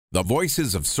The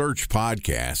Voices of Search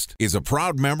podcast is a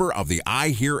proud member of the I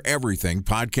Hear Everything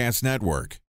podcast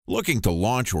network. Looking to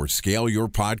launch or scale your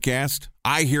podcast?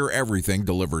 I Hear Everything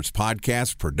delivers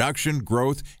podcast production,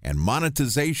 growth, and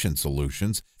monetization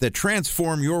solutions that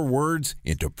transform your words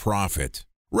into profit.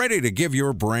 Ready to give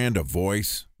your brand a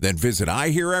voice? Then visit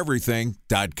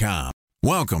iheareverything.com.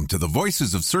 Welcome to the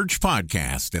Voices of Search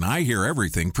podcast and I Hear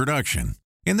Everything production.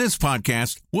 In this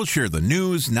podcast, we'll share the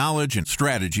news, knowledge, and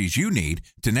strategies you need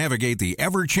to navigate the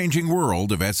ever-changing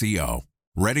world of SEO.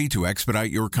 Ready to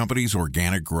expedite your company's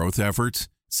organic growth efforts?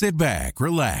 Sit back,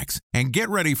 relax, and get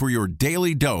ready for your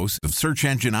daily dose of search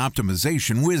engine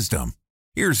optimization wisdom.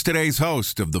 Here's today's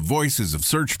host of the Voices of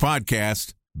Search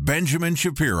podcast, Benjamin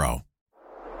Shapiro.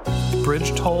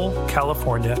 Bridge toll,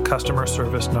 California, customer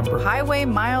service number. Highway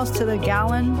miles to the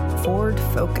gallon, Ford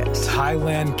Focus.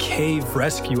 Thailand cave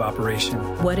rescue operation.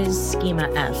 What is Schema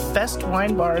F? Best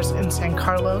wine bars in San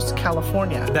Carlos,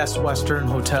 California. Best Western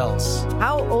hotels.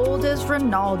 How old is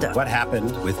Ronaldo? What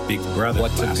happened with Big Brother?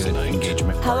 What's a good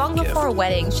engagement? How long before a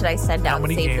wedding should I send out How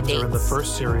many save the games dates? are in the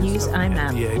first series? Use of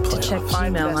IMAP NBA to check playoffs.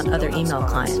 email on other email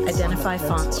clients. Identify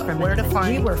fonts from Where to an image.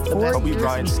 find We were the 4 best- years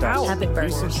Brian in Stout. power. Have it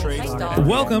burned.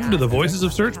 Welcome to the Voices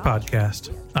of Search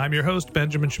podcast. I'm your host,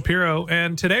 Benjamin Shapiro,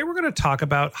 and today we're going to talk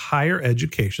about higher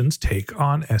education's take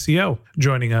on SEO.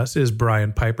 Joining us is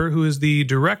Brian Piper, who is the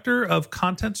Director of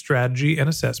Content Strategy and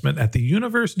Assessment at the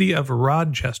University of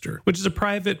Rochester, which is a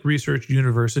private research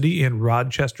university in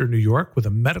Rochester, New York, with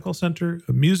a medical center,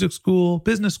 a music school,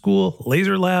 business school,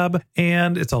 laser lab,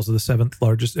 and it's also the 7th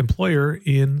largest employer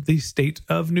in the state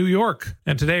of New York.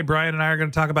 And today, Brian and I are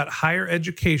going to talk about higher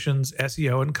education's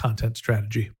SEO and content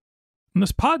strategy. And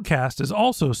this podcast is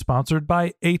also sponsored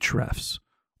by Ahrefs.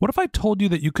 What if I told you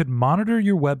that you could monitor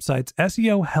your website's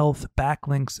SEO health,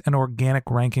 backlinks, and organic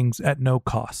rankings at no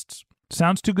costs?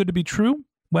 Sounds too good to be true?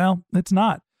 Well, it's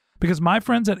not, because my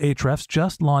friends at Ahrefs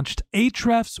just launched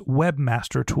Ahrefs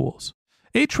Webmaster Tools.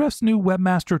 Ahrefs' new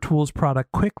Webmaster Tools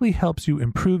product quickly helps you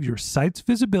improve your site's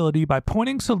visibility by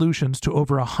pointing solutions to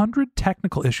over 100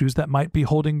 technical issues that might be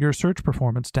holding your search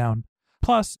performance down.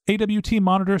 Plus, AWT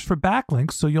monitors for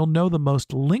backlinks so you'll know the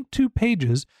most linked to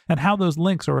pages and how those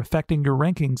links are affecting your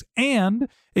rankings. And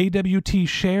AWT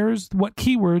shares what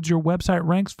keywords your website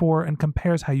ranks for and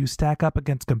compares how you stack up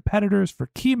against competitors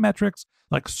for key metrics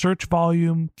like search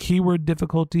volume, keyword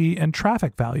difficulty, and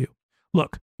traffic value.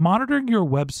 Look, monitoring your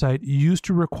website used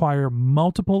to require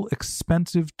multiple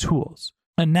expensive tools.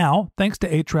 And now, thanks to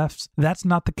Ahrefs, that's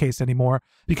not the case anymore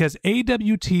because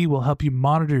AWT will help you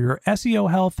monitor your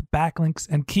SEO health, backlinks,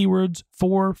 and keywords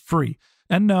for free.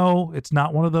 And no, it's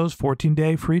not one of those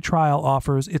 14-day free trial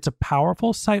offers. It's a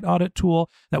powerful site audit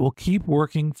tool that will keep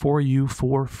working for you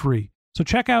for free. So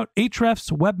check out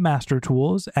Ahrefs Webmaster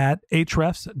Tools at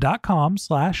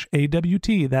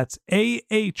ahrefs.com/AWT. That's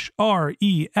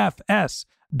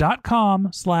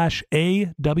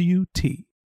ahrefs.com/AWT.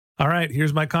 All right,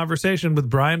 here's my conversation with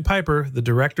Brian Piper, the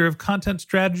Director of Content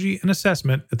Strategy and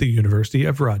Assessment at the University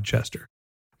of Rochester.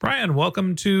 Brian,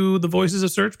 welcome to the Voices of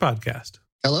Search podcast.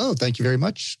 Hello, thank you very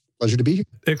much. Pleasure to be here.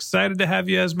 Excited to have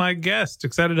you as my guest.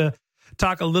 Excited to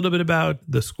talk a little bit about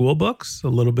the school books, a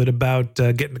little bit about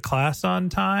getting to class on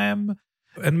time,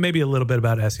 and maybe a little bit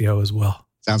about SEO as well.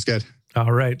 Sounds good.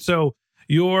 All right, so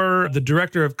you're the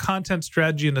Director of Content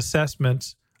Strategy and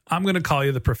Assessment. I'm going to call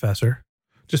you the professor,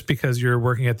 just because you're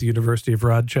working at the University of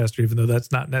Rochester, even though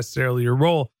that's not necessarily your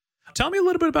role. Tell me a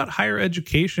little bit about higher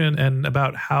education and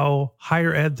about how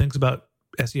higher ed thinks about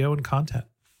SEO and content.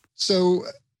 So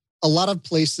a lot of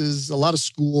places, a lot of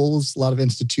schools, a lot of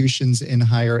institutions in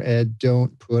higher ed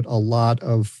don't put a lot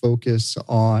of focus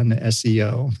on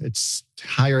SEO.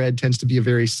 Higher ed tends to be a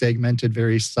very segmented,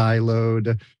 very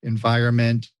siloed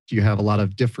environment. You have a lot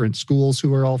of different schools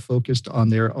who are all focused on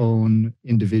their own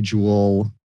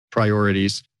individual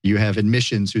priorities. You have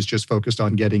admissions who's just focused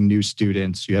on getting new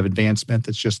students. You have advancement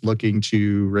that's just looking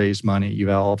to raise money. You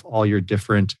have all your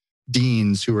different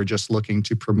deans who are just looking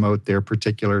to promote their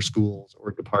particular schools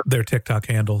or departments. Their TikTok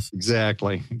handles.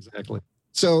 Exactly.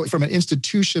 So from an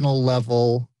institutional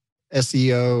level,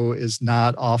 SEO is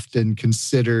not often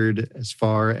considered as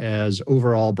far as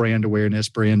overall brand awareness,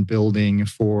 brand building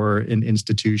for an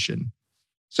institution.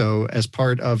 So as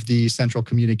part of the central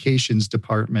communications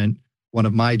department, one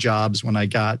of my jobs when I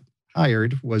got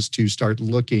hired was to start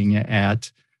looking at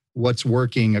what's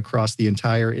working across the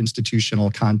entire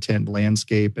institutional content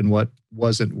landscape and what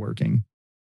wasn't working.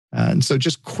 And so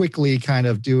just quickly kind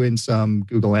of doing some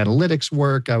Google Analytics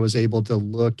work, I was able to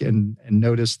look and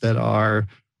notice that our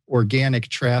organic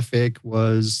traffic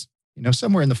was,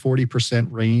 somewhere in the 40%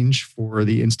 range for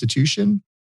the institution.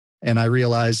 And I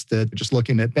realized that just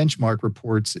looking at benchmark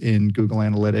reports in Google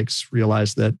Analytics,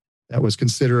 realized that that was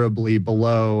considerably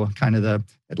below kind of the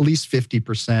at least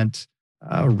 50%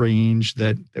 range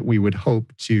that we would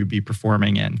hope to be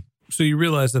performing in. So you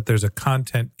realize that there's a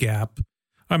content gap,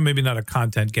 or maybe not a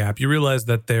content gap. You realize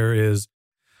that there is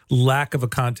lack of a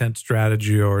content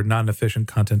strategy or non-efficient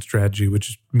content strategy,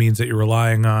 which means that you're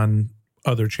relying on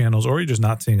other channels or you're just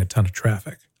not seeing a ton of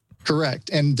traffic. Correct.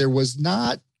 And there was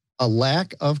not a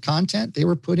lack of content. They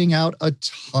were putting out a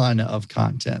ton of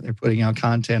content. They're putting out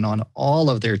content on all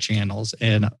of their channels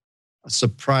and a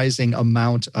surprising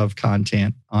amount of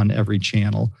content on every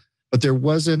channel. But there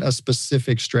wasn't a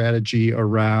specific strategy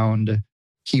around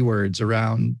keywords,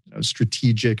 around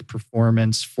strategic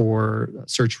performance for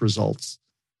search results.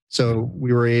 So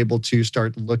we were able to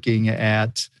start looking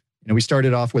at, we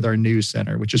started off with our news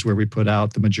center, which is where we put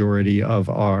out the majority of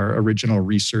our original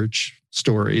research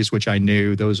stories, which I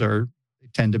knew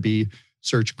tend to be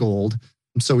search gold.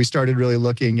 So we started really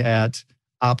looking at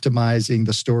optimizing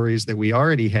the stories that we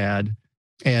already had.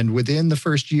 And within the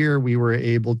first year, we were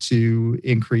able to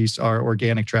increase our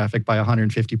organic traffic by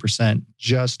 150%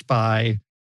 just by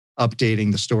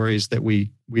updating the stories that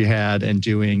we had and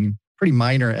doing pretty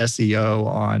minor SEO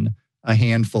on a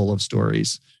handful of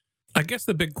stories. I guess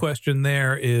the big question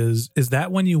there is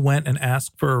that when you went and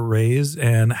asked for a raise,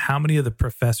 and how many of the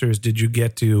professors did you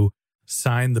get to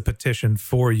sign the petition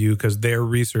for you because their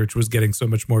research was getting so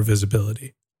much more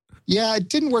visibility? Yeah, it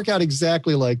didn't work out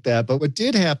exactly like that. But what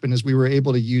did happen is we were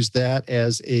able to use that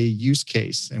as a use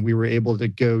case. And we were able to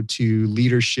go to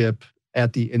leadership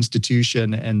at the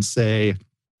institution and say,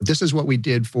 this is what we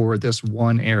did for this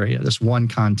one area, this one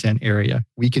content area.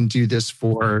 We can do this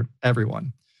for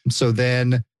everyone. So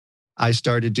then I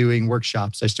started doing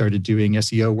workshops. I started doing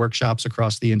SEO workshops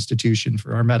across the institution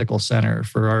for our medical center,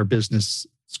 for our business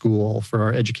school, for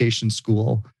our education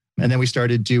school. And then we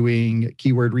started doing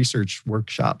keyword research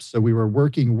workshops. So we were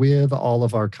working with all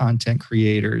of our content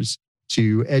creators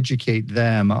to educate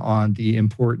them on the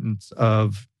importance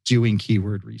of doing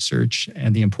keyword research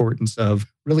and the importance of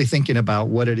really thinking about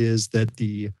what it is that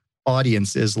the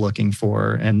audience is looking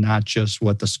for and not just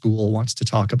what the school wants to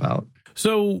talk about.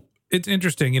 So it's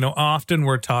interesting, often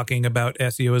we're talking about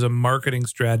SEO as a marketing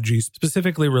strategy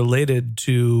specifically related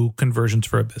to conversions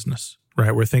for a business,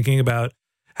 right? We're thinking about,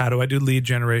 how do I do lead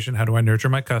generation? How do I nurture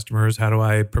my customers? How do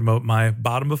I promote my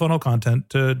bottom of funnel content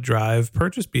to drive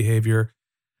purchase behavior?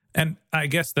 And I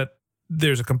guess that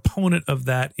there's a component of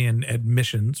that in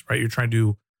admissions, right? You're trying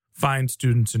to find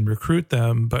students and recruit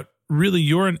them, but really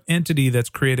you're an entity that's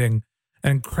creating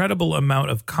an incredible amount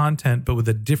of content, but with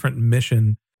a different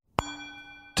mission.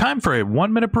 Time for a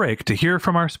 1-minute break to hear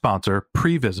from our sponsor,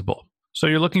 Previsible. So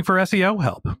you're looking for SEO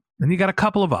help, and you got a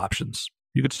couple of options.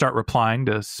 You could start replying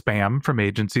to spam from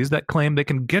agencies that claim they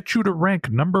can get you to rank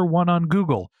 #1 on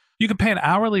Google. You can pay an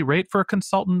hourly rate for a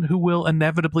consultant who will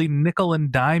inevitably nickel and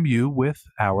dime you with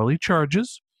hourly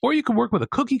charges. Or you can work with a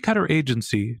cookie-cutter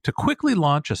agency to quickly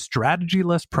launch a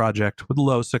strategy-less project with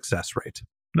low success rate.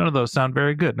 None of those sound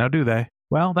very good, now do they?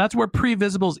 Well, that's where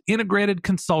Previsible's integrated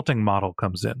consulting model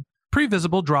comes in.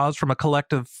 Previsible draws from a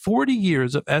collective 40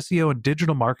 years of SEO and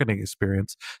digital marketing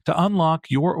experience to unlock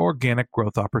your organic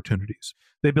growth opportunities.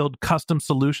 They build custom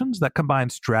solutions that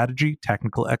combine strategy,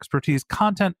 technical expertise,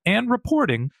 content, and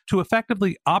reporting to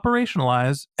effectively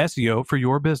operationalize SEO for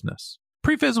your business.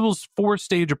 Previsible's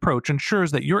 4-stage approach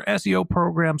ensures that your SEO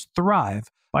programs thrive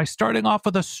by starting off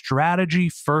with a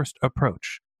strategy-first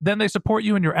approach. Then they support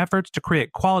you in your efforts to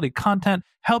create quality content,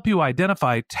 help you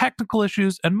identify technical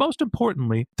issues, and most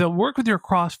importantly, they'll work with your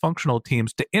cross-functional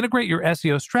teams to integrate your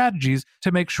SEO strategies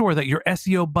to make sure that your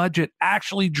SEO budget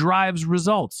actually drives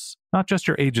results, not just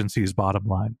your agency's bottom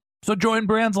line. So join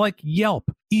brands like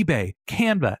Yelp, eBay,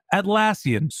 Canva,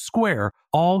 Atlassian, Square,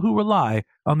 all who rely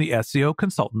on the SEO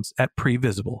consultants at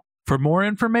Previsible. For more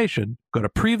information, go to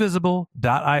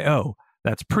previsible.io.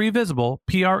 That's Previsible,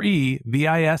 Previsible.io.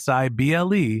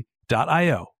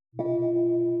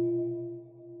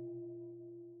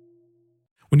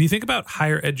 When you think about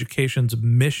higher education's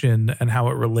mission and how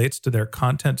it relates to their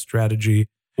content strategy,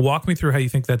 walk me through how you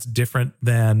think that's different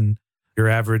than your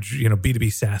average,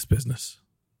 B2B SaaS business.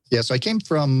 Yeah, so I came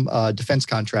from a defense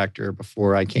contractor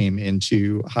before I came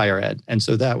into higher ed. And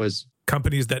so that was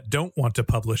companies that don't want to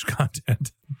publish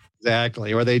content.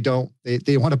 Exactly. Or they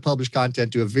want to publish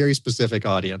content to a very specific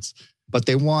audience, but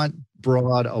they want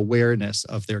broad awareness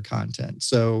of their content.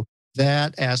 So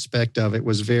that aspect of it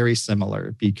was very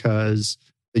similar because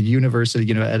the university,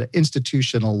 at an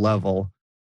institutional level,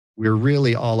 we're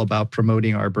really all about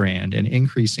promoting our brand and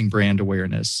increasing brand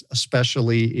awareness,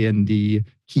 especially in the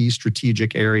key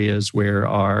strategic areas where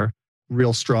our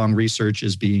real strong research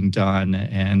is being done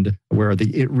and where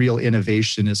the real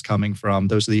innovation is coming from.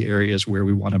 Those are the areas where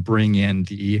we want to bring in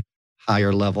the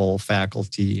higher level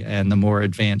faculty and the more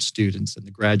advanced students and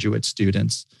the graduate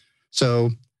students.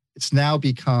 So it's now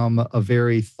become a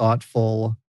very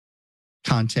thoughtful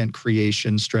content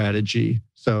creation strategy.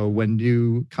 So when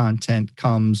new content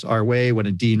comes our way, when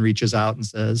a dean reaches out and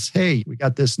says, hey, we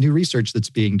got this new research that's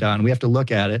being done, we have to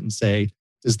look at it and say,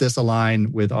 does this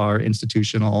align with our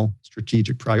institutional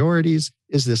strategic priorities?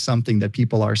 Is this something that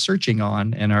people are searching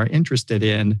on and are interested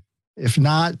in? If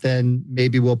not, then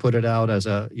maybe we'll put it out as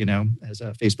a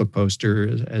Facebook post or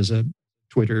as a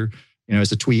Twitter,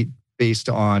 as a tweet based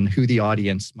on who the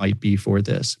audience might be for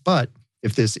this. But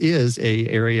if this is an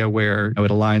area where it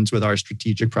aligns with our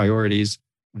strategic priorities,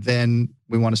 then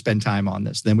we want to spend time on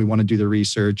this. Then we want to do the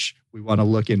research. We want to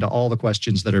look into all the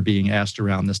questions that are being asked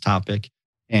around this topic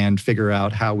and figure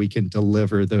out how we can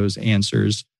deliver those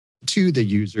answers to the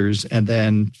users, and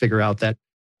then figure out that,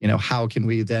 how can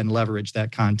we then leverage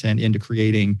that content into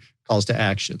creating calls to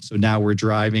action. So now we're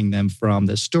driving them from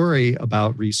the story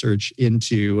about research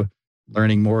into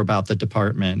learning more about the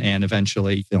department and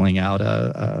eventually filling out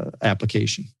a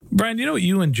application. Brian, you know what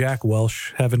you and Jack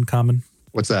Welch have in common?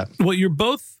 What's that? Well, you're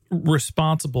both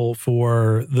responsible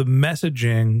for the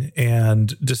messaging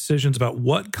and decisions about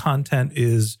what content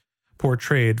is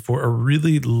portrayed for a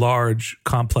really large,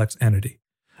 complex entity.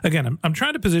 Again, I'm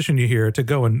trying to position you here to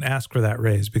go and ask for that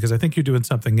raise because I think you're doing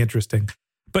something interesting.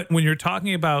 But when you're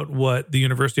talking about what the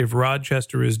University of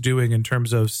Rochester is doing in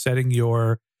terms of setting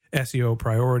your SEO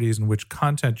priorities and which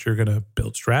content you're going to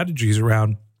build strategies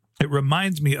around, it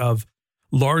reminds me of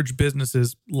large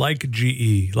businesses like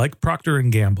GE, like Procter &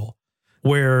 Gamble,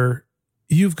 where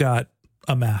you've got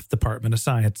a math department, a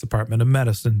science department, a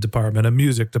medicine department, a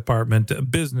music department, a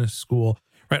business school,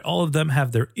 right? All of them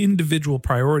have their individual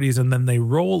priorities, and then they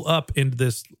roll up into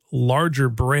this larger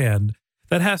brand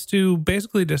that has to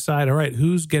basically decide, all right,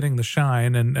 who's getting the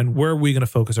shine and where are we going to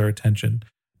focus our attention?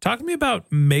 Talk to me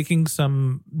about making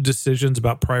some decisions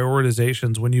about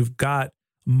prioritizations when you've got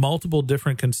multiple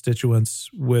different constituents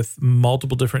with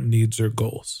multiple different needs or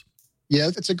goals. Yeah,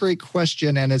 that's a great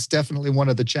question. And it's definitely one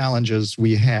of the challenges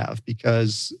we have,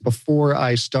 because before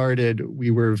I started, we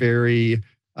were very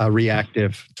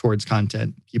reactive towards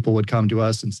content. People would come to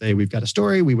us and say, we've got a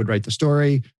story. We would write the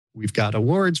story. We've got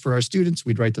awards for our students.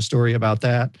 We'd write the story about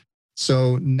that.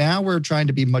 So now we're trying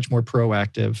to be much more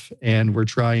proactive, and we're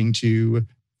trying to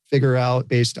figure out,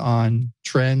 based on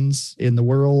trends in the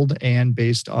world and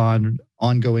based on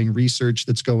ongoing research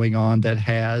that's going on that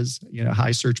has,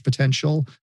 high search potential,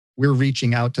 we're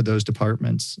reaching out to those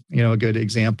departments. A good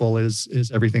example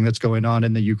is everything that's going on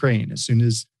in the Ukraine. As soon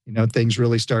as, things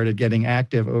really started getting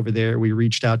active over there, we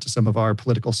reached out to some of our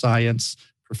political science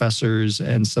professors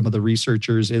and some of the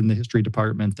researchers in the history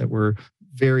department that were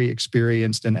very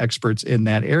experienced and experts in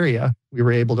that area. We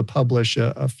were able to publish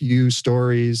a few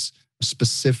stories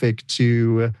specific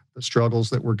to the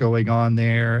struggles that were going on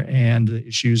there and the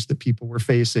issues that people were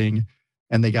facing.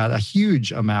 And they got a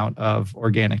huge amount of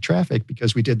organic traffic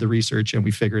because we did the research and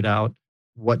we figured out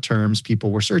what terms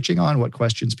people were searching on, what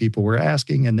questions people were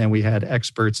asking, and then we had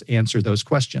experts answer those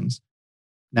questions.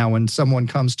 Now, when someone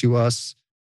comes to us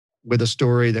with a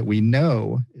story that we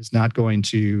know is not going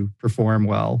to perform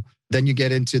well, then you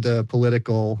get into the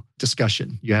political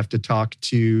discussion. You have to talk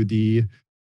to the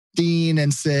dean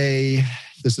and say,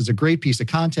 this is a great piece of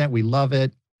content. We love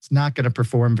it. It's not going to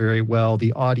perform very well.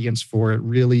 The audience for it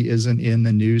really isn't in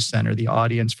the news center. The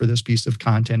audience for this piece of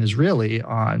content is really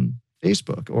on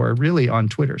Facebook or really on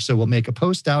Twitter. So we'll make a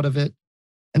post out of it.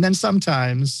 And then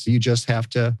sometimes you just have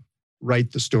to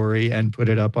write the story and put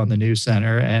it up on the news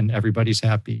center and everybody's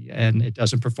happy and it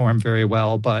doesn't perform very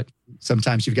well. But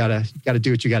sometimes you've got to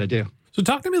do what you got to do. So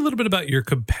talk to me a little bit about your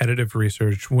competitive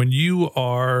research. When you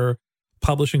are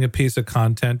publishing a piece of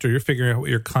content or you're figuring out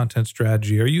what your content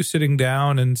strategy, are you sitting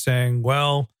down and saying,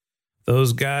 well,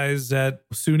 those guys at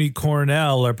SUNY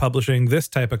Cornell are publishing this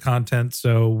type of content,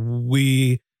 so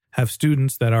we have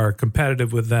students that are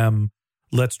competitive with them.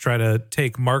 Let's try to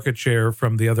take market share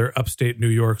from the other upstate New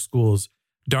York schools.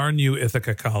 Darn you,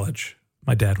 Ithaca College.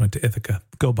 My dad went to Ithaca.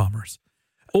 Go Bombers.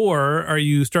 Or are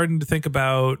you starting to think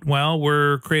about, well,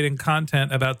 we're creating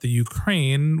content about the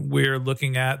Ukraine. We're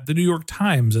looking at the New York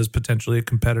Times as potentially a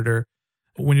competitor.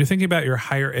 When you're thinking about your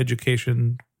higher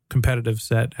education competitive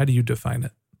set, how do you define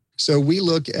it? So we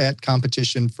look at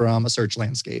competition from a search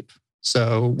landscape.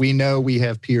 So we know we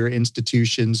have peer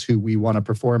institutions who we want to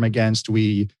perform against.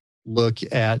 We look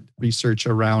at research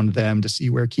around them to see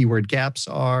where keyword gaps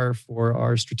are for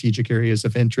our strategic areas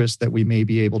of interest that we may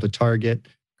be able to target,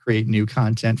 create new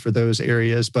content for those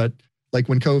areas. But Like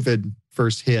when COVID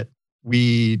first hit,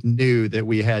 we knew that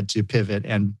we had to pivot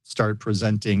and start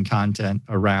presenting content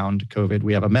around COVID.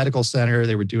 We have a medical center.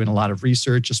 They were doing a lot of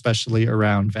research, especially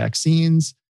around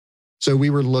vaccines. So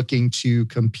we were looking to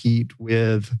compete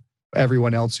with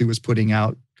everyone else who was putting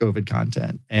out COVID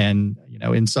content. And,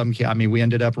 in some, we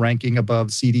ended up ranking above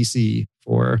CDC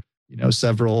for,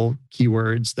 several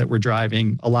keywords that were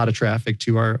driving a lot of traffic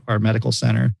to our medical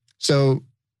center. So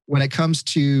when it comes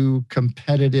to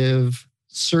competitive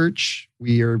search,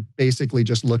 we are basically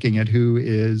just looking at who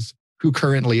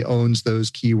currently owns those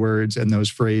keywords and those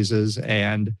phrases.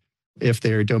 And if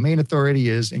their domain authority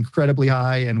is incredibly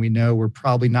high, and we know we're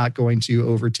probably not going to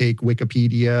overtake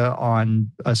Wikipedia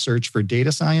on a search for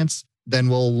data science, then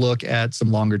we'll look at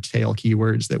some longer tail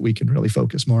keywords that we can really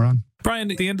focus more on.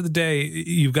 Brian, at the end of the day,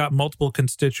 you've got multiple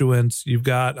constituents. You've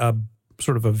got a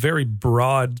sort of a very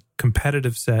broad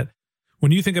competitive set.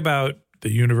 When you think about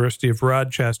the University of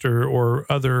Rochester or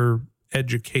other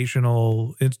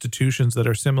educational institutions that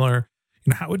are similar,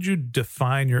 how would you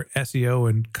define your SEO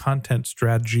and content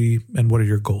strategy, and what are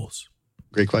your goals?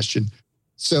 Great question.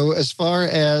 So as far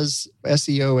as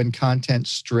SEO and content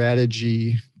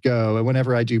strategy go, and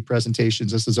whenever I do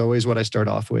presentations, this is always what I start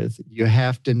off with. You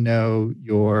have to know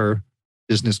your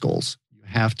business goals. You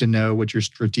have to know what your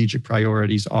strategic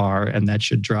priorities are, and that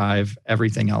should drive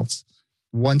everything else.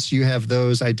 Once you have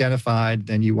those identified,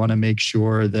 then you want to make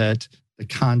sure that the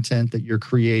content that you're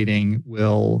creating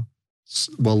will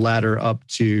ladder up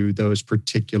to those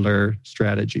particular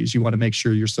strategies. You want to make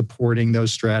sure you're supporting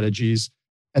those strategies.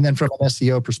 And then from an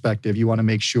SEO perspective, you want to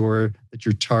make sure that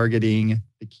you're targeting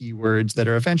the keywords that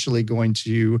are eventually going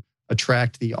to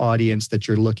attract the audience that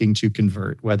you're looking to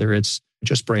convert, whether it's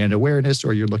just brand awareness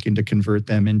or you're looking to convert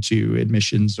them into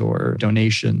admissions or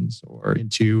donations or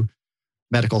into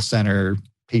medical center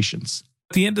patients.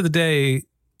 At the end of the day,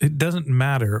 it doesn't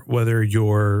matter whether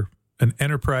you're an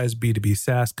enterprise B2B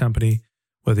SaaS company,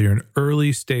 whether you're an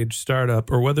early stage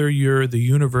startup, or whether you're the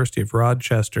University of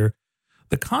Rochester.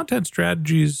 The content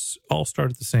strategies all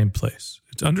start at the same place.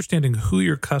 It's understanding who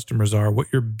your customers are, what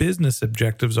your business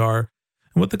objectives are,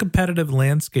 and what the competitive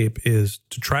landscape is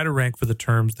to try to rank for the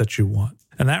terms that you want.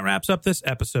 And that wraps up this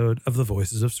episode of the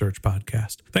Voices of Search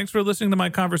podcast. Thanks for listening to my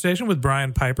conversation with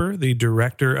Brian Piper, the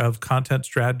Director of Content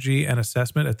Strategy and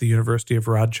Assessment at the University of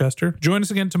Rochester. Join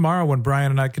us again tomorrow when Brian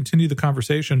and I continue the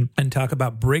conversation and talk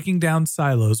about breaking down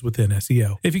silos within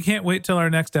SEO. If you can't wait till our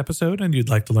next episode and you'd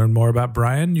like to learn more about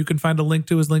Brian, you can find a link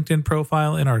to his LinkedIn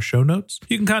profile in our show notes.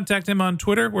 You can contact him on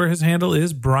Twitter, where his handle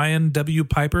is Brian W.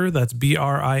 Piper. That's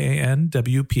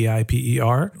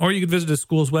BrianWPiper. Or you can visit his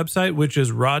school's website, which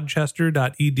is rochester.edu.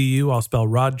 I'll spell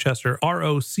Rochester,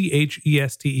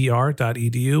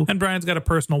 ROCHESTER.edu. And Brian's got a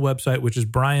personal website, which is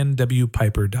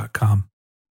brianwpiper.com.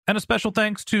 And a special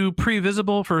thanks to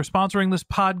Previsible for sponsoring this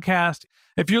podcast.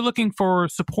 If you're looking for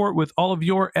support with all of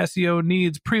your SEO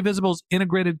needs, Previsible's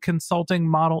integrated consulting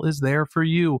model is there for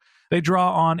you. They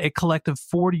draw on a collective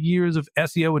 40 years of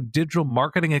SEO and digital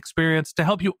marketing experience to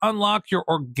help you unlock your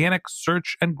organic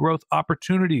search and growth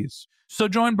opportunities. So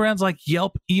join brands like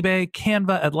Yelp, eBay,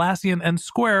 Canva, Atlassian, and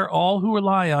Square, all who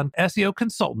rely on SEO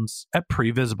consultants at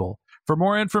Previsible. For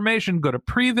more information, go to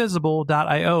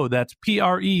previsible.io. That's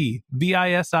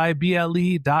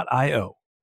previsible.io.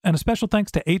 And a special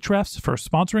thanks to Ahrefs for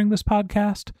sponsoring this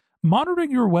podcast.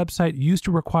 Monitoring your website used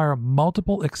to require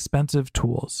multiple expensive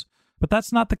tools, but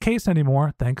that's not the case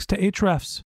anymore thanks to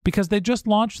Ahrefs, because they just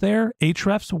launched their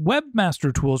Ahrefs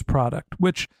Webmaster Tools product,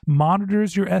 which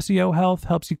monitors your SEO health,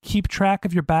 helps you keep track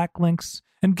of your backlinks,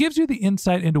 and gives you the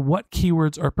insight into what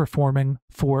keywords are performing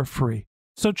for free.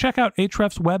 So check out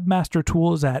Ahrefs Webmaster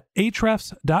Tools at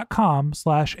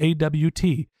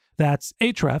ahrefs.com/AWT. That's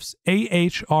Ahrefs,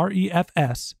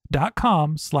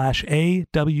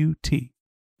 AHREFS.com/AWT.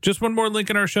 Just one more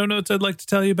link in our show notes I'd like to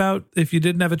tell you about. If you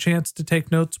didn't have a chance to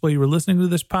take notes while you were listening to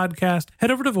this podcast, head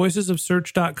over to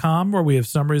voicesofsearch.com, where we have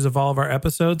summaries of all of our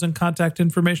episodes and contact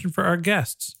information for our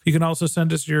guests. You can also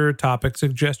send us your topic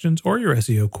suggestions or your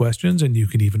SEO questions, and you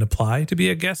can even apply to be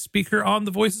a guest speaker on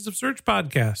the Voices of Search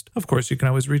podcast. Of course, you can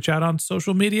always reach out on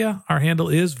social media. Our handle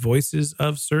is Voices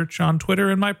of Search on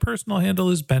Twitter, and my personal handle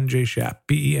is Ben J. Shap,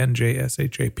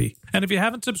 BenJShap. And if you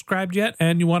haven't subscribed yet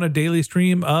and you want a daily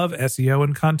stream of SEO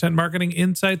and content marketing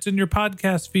insights in your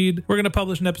podcast feed, we're going to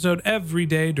publish an episode every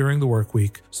day during the work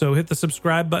week. So hit the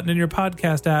subscribe button in your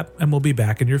podcast app and we'll be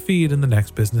back in your feed in the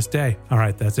next business day. All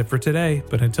right, that's it for today.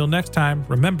 But until next time,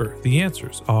 remember, the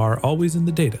answers are always in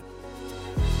the data.